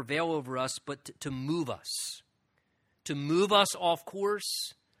only prevail over us, but to move us. To move us off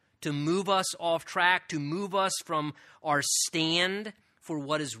course, to move us off track, to move us from our stand, for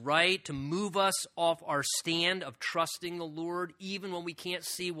what is right, to move us off our stand of trusting the Lord, even when we can't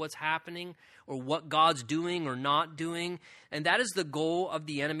see what's happening or what God's doing or not doing. And that is the goal of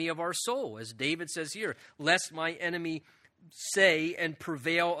the enemy of our soul. As David says here, lest my enemy say and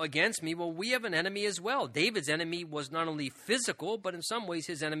prevail against me. Well, we have an enemy as well. David's enemy was not only physical, but in some ways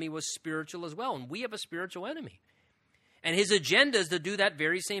his enemy was spiritual as well. And we have a spiritual enemy. And his agenda is to do that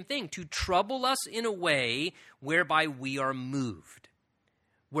very same thing, to trouble us in a way whereby we are moved.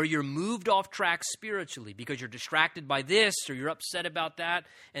 Where you're moved off track spiritually because you're distracted by this or you're upset about that,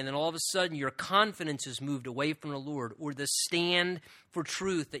 and then all of a sudden your confidence is moved away from the Lord, or the stand for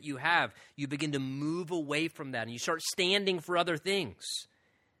truth that you have, you begin to move away from that and you start standing for other things.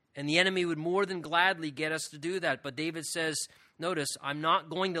 And the enemy would more than gladly get us to do that. But David says, notice, I'm not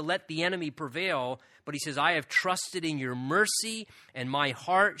going to let the enemy prevail, but he says, I have trusted in your mercy, and my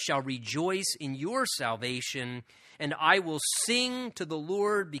heart shall rejoice in your salvation. And I will sing to the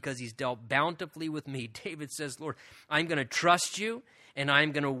Lord because he's dealt bountifully with me. David says, Lord, I'm going to trust you and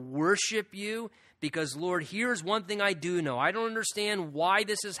I'm going to worship you because, Lord, here's one thing I do know. I don't understand why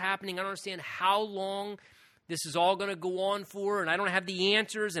this is happening. I don't understand how long this is all going to go on for, and I don't have the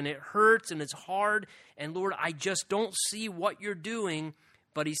answers, and it hurts and it's hard. And, Lord, I just don't see what you're doing.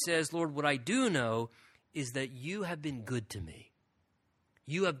 But he says, Lord, what I do know is that you have been good to me.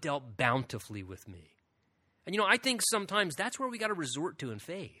 You have dealt bountifully with me. And, I think sometimes that's where we got to resort to in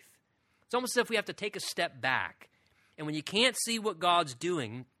faith. It's almost as if we have to take a step back. And when you can't see what God's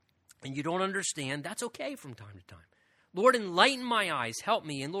doing and you don't understand, that's okay from time to time. Lord, enlighten my eyes, help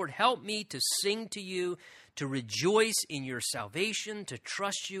me. And Lord, help me to sing to you, to rejoice in your salvation, to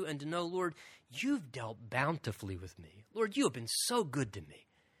trust you, and to know, Lord, you've dealt bountifully with me. Lord, you have been so good to me.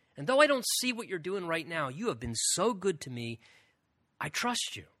 And though I don't see what you're doing right now, you have been so good to me, I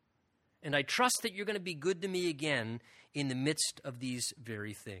trust you. And I trust that you're going to be good to me again in the midst of these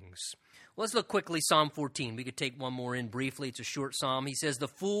very things. Well, let's look quickly, Psalm 14. We could take one more in briefly. It's a short psalm. He says, the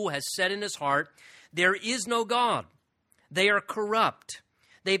fool has said in his heart, there is no God. They are corrupt.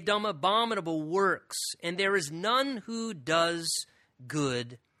 They've done abominable works, and there is none who does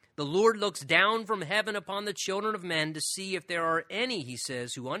good. The Lord looks down from heaven upon the children of men to see if there are any, he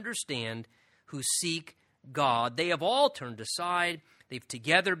says, who understand, who seek God. They have all turned aside. They've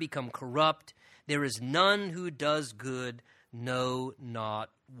together become corrupt. There is none who does good, no, not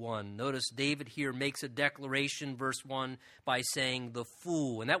one. Notice David here makes a declaration, verse 1, by saying the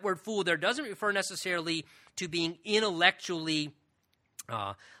fool. And that word fool there doesn't refer necessarily to being intellectually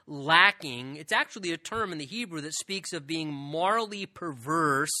lacking. It's actually a term in the Hebrew that speaks of being morally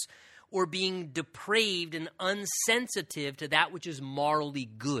perverse or being depraved and unsensitive to that which is morally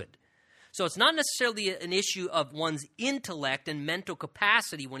good. So it's not necessarily an issue of one's intellect and mental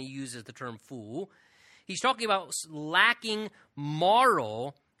capacity when he uses the term fool. He's talking about lacking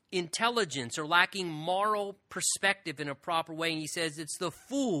moral intelligence or lacking moral perspective in a proper way. And he says it's the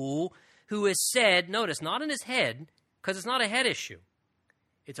fool who has said, notice, not in his head, because it's not a head issue.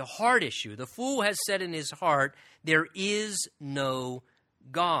 It's a heart issue. The fool has said in his heart, there is no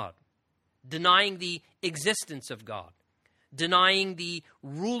God, denying the existence of God, denying the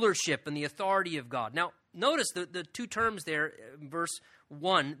rulership and the authority of God. Now, notice the two terms there, verse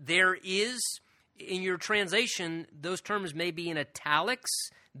 1, there is, in your translation, those terms may be in italics,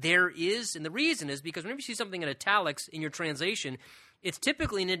 there is, and the reason is because whenever you see something in italics in your translation, it's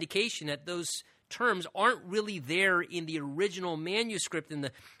typically an indication that those terms aren't really there in the original manuscript in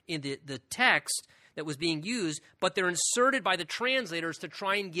the text that was being used, but they're inserted by the translators to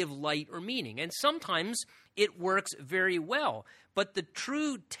try and give light or meaning. And sometimes it works very well. But the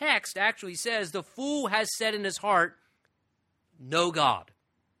true text actually says, the fool has said in his heart, no God.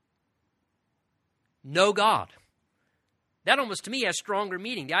 No God. That almost, to me, has stronger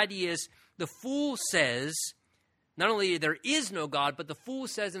meaning. The idea is, the fool says, not only there is no God, but the fool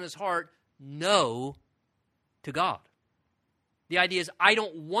says in his heart, no to God. The idea is, I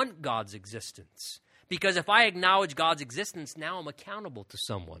don't want God's existence. Because if I acknowledge God's existence, now I'm accountable to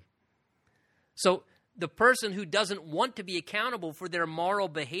someone. So the person who doesn't want to be accountable for their moral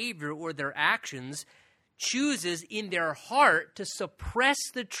behavior or their actions chooses in their heart to suppress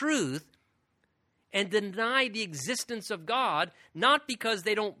the truth and deny the existence of God, not because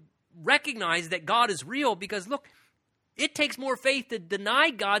they don't recognize that God is real, because look, it takes more faith to deny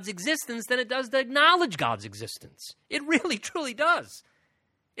God's existence than it does to acknowledge God's existence. It really, truly does.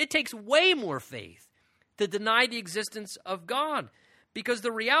 It takes way more faith to deny the existence of God, because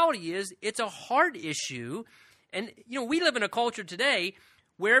the reality is it's a heart issue. And, we live in a culture today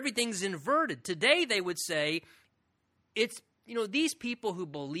where everything's inverted. Today they would say it's, these people who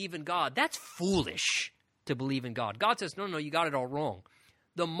believe in God, that's foolish. to believe in God. God says, no, you got it all wrong.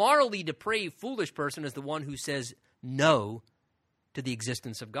 The morally depraved, foolish person is the one who says no to the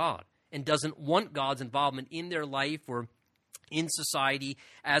existence of God and doesn't want God's involvement in their life or in society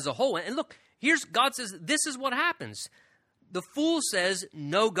as a whole. And look, God says, this is what happens. The fool says,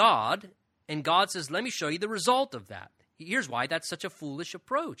 no God, and God says, let me show you the result of that. Here's why that's such a foolish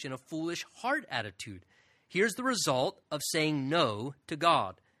approach and a foolish heart attitude. Here's the result of saying no to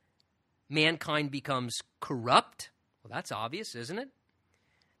God. Mankind becomes corrupt. Well, that's obvious, isn't it?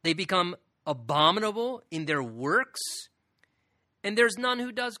 They become abominable in their works, and there's none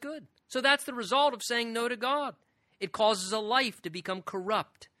who does good. So that's the result of saying no to God. It causes a life to become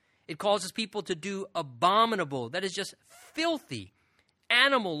corrupt. It causes people to do abominable, that is just filthy,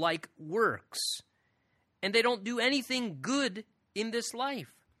 animal-like works. And they don't do anything good in this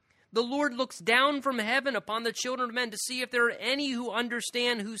life. The Lord looks down from heaven upon the children of men to see if there are any who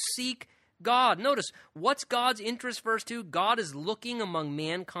understand, who seek God. Notice, what's God's interest, verse 2? God is looking among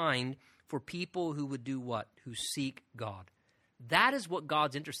mankind for people who would do what? Who seek God. That is what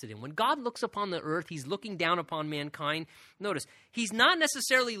God's interested in. When God looks upon the earth, he's looking down upon mankind. Notice, he's not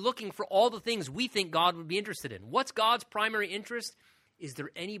necessarily looking for all the things we think God would be interested in. What's God's primary interest? Is there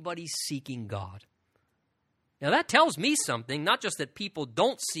anybody seeking God? Now that tells me something, not just that people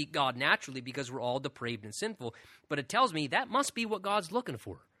don't seek God naturally because we're all depraved and sinful, but it tells me that must be what God's looking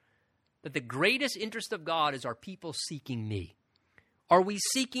for. That the greatest interest of God is, are people seeking me? Are we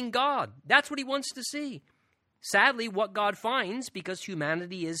seeking God? That's what he wants to see. Sadly, what God finds, because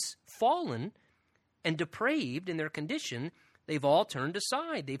humanity is fallen and depraved in their condition, they've all turned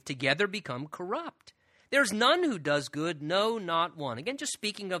aside. They've together become corrupt. There's none who does good, no, not one. Again, just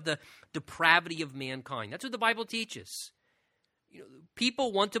speaking of the depravity of mankind. That's what the Bible teaches.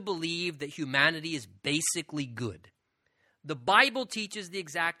 People want to believe that humanity is basically good. The Bible teaches the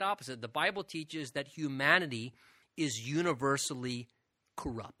exact opposite. The Bible teaches that humanity is universally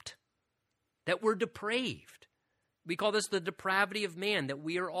corrupt, that we're depraved. We call this the depravity of man, that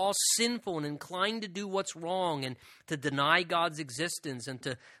we are all sinful and inclined to do what's wrong and to deny God's existence and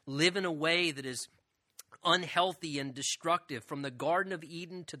to live in a way that is unhealthy and destructive, from the Garden of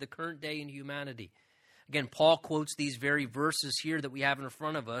Eden to the current day in humanity. Again, Paul quotes these very verses here that we have in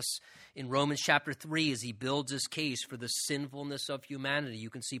front of us in Romans chapter 3 as he builds his case for the sinfulness of humanity.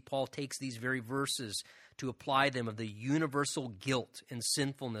 You can see Paul takes these very verses to apply them of the universal guilt and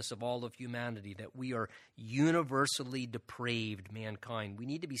sinfulness of all of humanity, that we are universally depraved mankind. We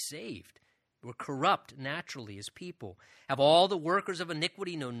need to be saved. We're corrupt naturally as people. Have all the workers of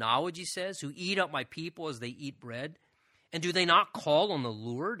iniquity no knowledge, he says, who eat up my people as they eat bread? And do they not call on the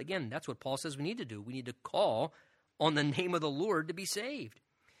Lord? Again, that's what Paul says we need to do. We need to call on the name of the Lord to be saved.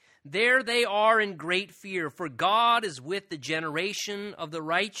 There they are in great fear, for God is with the generation of the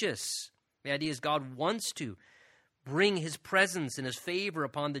righteous. The idea is God wants to bring his presence and his favor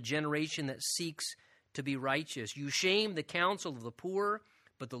upon the generation that seeks to be righteous. You shame the counsel of the poor,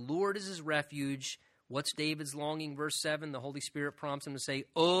 but the Lord is his refuge. What's David's longing? Verse 7, the Holy Spirit prompts him to say,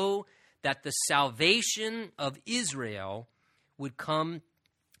 "Oh, that the salvation of Israel would come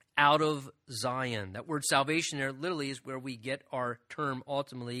out of Zion." That word salvation there literally is where we get our term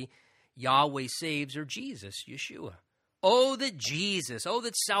ultimately, Yahweh saves, or Jesus, Yeshua. Oh, that Jesus, oh,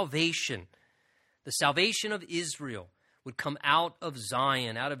 that salvation, the salvation of Israel would come out of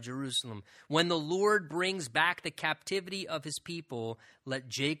Zion, out of Jerusalem. When the Lord brings back the captivity of his people, let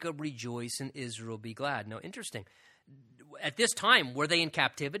Jacob rejoice and Israel be glad. Now, interesting. At this time, were they in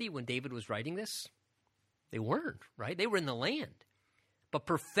captivity when David was writing this? They weren't, right? They were in the land. But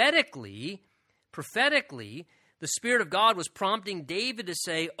prophetically, the Spirit of God was prompting David to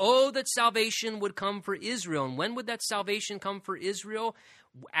say, oh, that salvation would come for Israel. And when would that salvation come for Israel?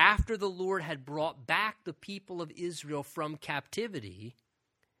 After the Lord had brought back the people of Israel from captivity.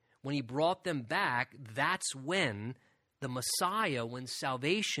 When he brought them back, that's when the Messiah, when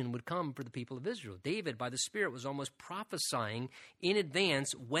salvation would come for the people of Israel. David, by the Spirit, was almost prophesying in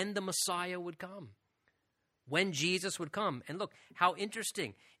advance when the Messiah would come, when Jesus would come. And look, how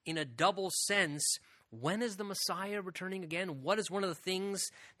interesting. In a double sense, when is the Messiah returning again? What is one of the things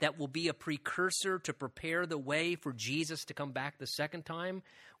that will be a precursor to prepare the way for Jesus to come back the second time?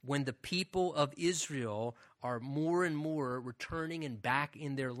 When the people of Israel are more and more returning and back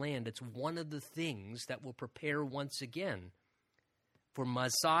in their land. It's one of the things that will prepare once again for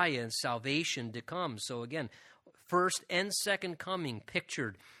Messiah and salvation to come. So again, first and second coming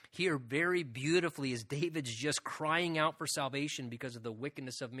pictured here very beautifully as David's just crying out for salvation because of the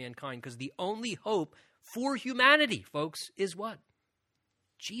wickedness of mankind. Because the only hope for humanity, folks, is what?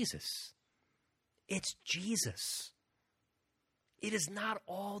 Jesus. It's Jesus. It is not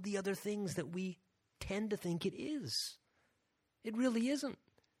all the other things that we tend to think it is. It really isn't.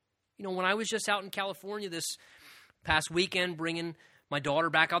 You know, when I was just out in California this past weekend, bringing my daughter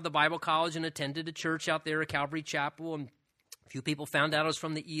back out of the Bible college and attended a church out there at Calvary Chapel, and a few people found out I was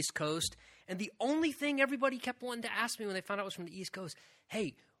from the East Coast. And the only thing everybody kept wanting to ask me when they found out I was from the East Coast,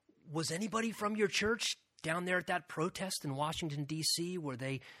 hey, was anybody from your church down there at that protest in Washington, D.C., where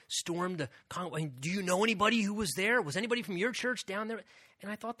they stormed the Congress? Do you know anybody who was there? Was anybody from your church down there?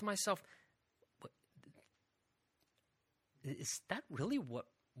 And I thought to myself, is that really what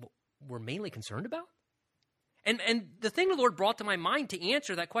we're mainly concerned about? And the thing the Lord brought to my mind to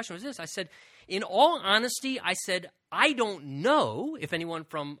answer that question was this. I said, in all honesty, I said, I don't know if anyone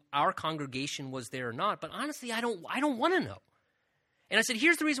from our congregation was there or not, but honestly, I don't want to know. And I said,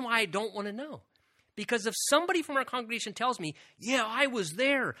 here's the reason why I don't want to know. Because if somebody from our congregation tells me, yeah, I was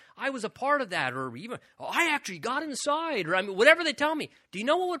there, I was a part of that, or even, I actually got inside, or whatever they tell me, do you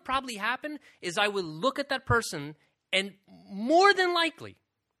know what would probably happen? Is I would look at that person, and more than likely,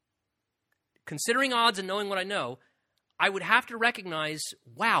 considering odds and knowing what I know, I would have to recognize,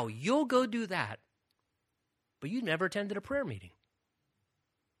 wow, you'll go do that, but you never attended a prayer meeting.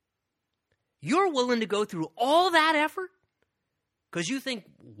 You're willing to go through all that effort because you think,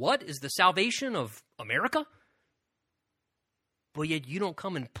 what is the salvation of America? But yet you don't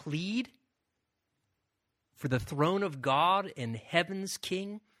come and plead for the throne of God and heaven's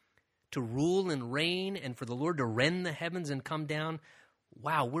King to rule and reign, and for the Lord to rend the heavens and come down.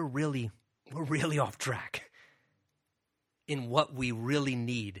 Wow, we're really off track in what we really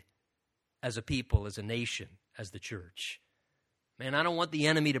need as a people, as a nation, as the church. Man, I don't want the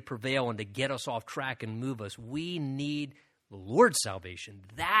enemy to prevail and to get us off track and move us. We need the Lord's salvation.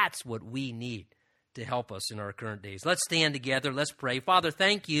 That's what we need to help us in our current days. Let's stand together. Let's pray. Father,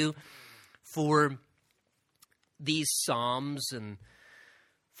 thank you for these Psalms and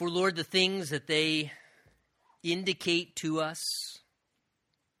for, Lord, the things that they indicate to us.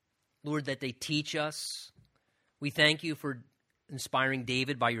 Lord, that they teach us. We thank you for inspiring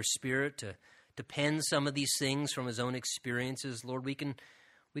David by your Spirit to pen some of these things from his own experiences. Lord, we can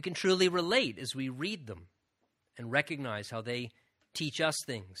truly relate as we read them and recognize how they teach us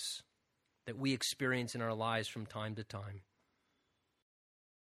things that we experience in our lives from time to time.